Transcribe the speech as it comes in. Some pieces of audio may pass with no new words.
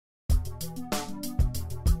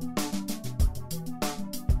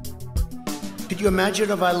Could you imagine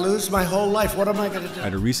if I lose my whole life? What am I going to do?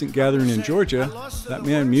 At a recent gathering in Georgia, that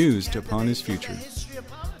man mused upon his future.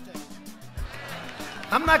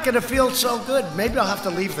 I'm not going to feel so good. Maybe I'll have to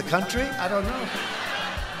leave the country. I don't know.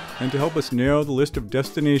 And to help us narrow the list of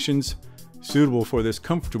destinations suitable for this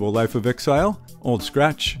comfortable life of exile, Old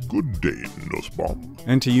Scratch. Good day, Nosbaum.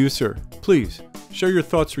 And to you, sir, please share your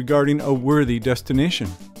thoughts regarding a worthy destination.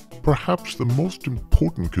 Perhaps the most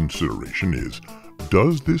important consideration is,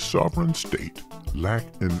 does this sovereign state lack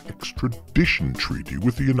an extradition treaty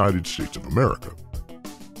with the United States of America?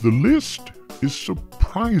 The list is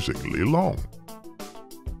surprisingly long.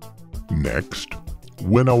 Next,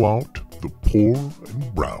 winnow out the poor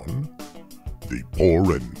and brown, the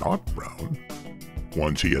poor and not brown,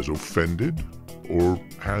 once he has offended or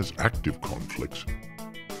has active conflicts.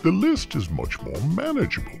 The list is much more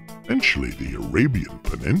manageable. Eventually, the Arabian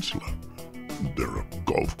Peninsula. There are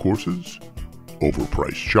golf courses,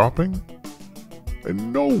 overpriced shopping,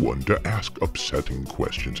 and no one to ask upsetting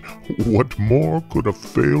questions. What more could a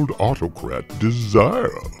failed autocrat desire?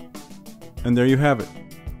 And there you have it,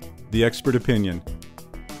 the expert opinion.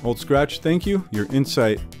 Old Scratch, thank you. Your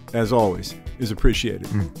insight, as always, is appreciated.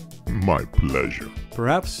 My pleasure.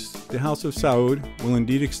 Perhaps the House of Saud will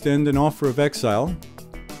indeed extend an offer of exile,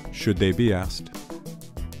 should they be asked.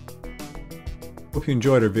 Hope you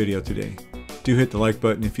enjoyed our video today. Do hit the like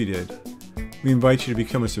button if you did. We invite you to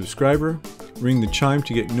become a subscriber, ring the chime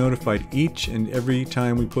to get notified each and every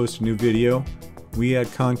time we post a new video. We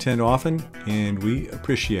add content often, and we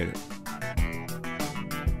appreciate it.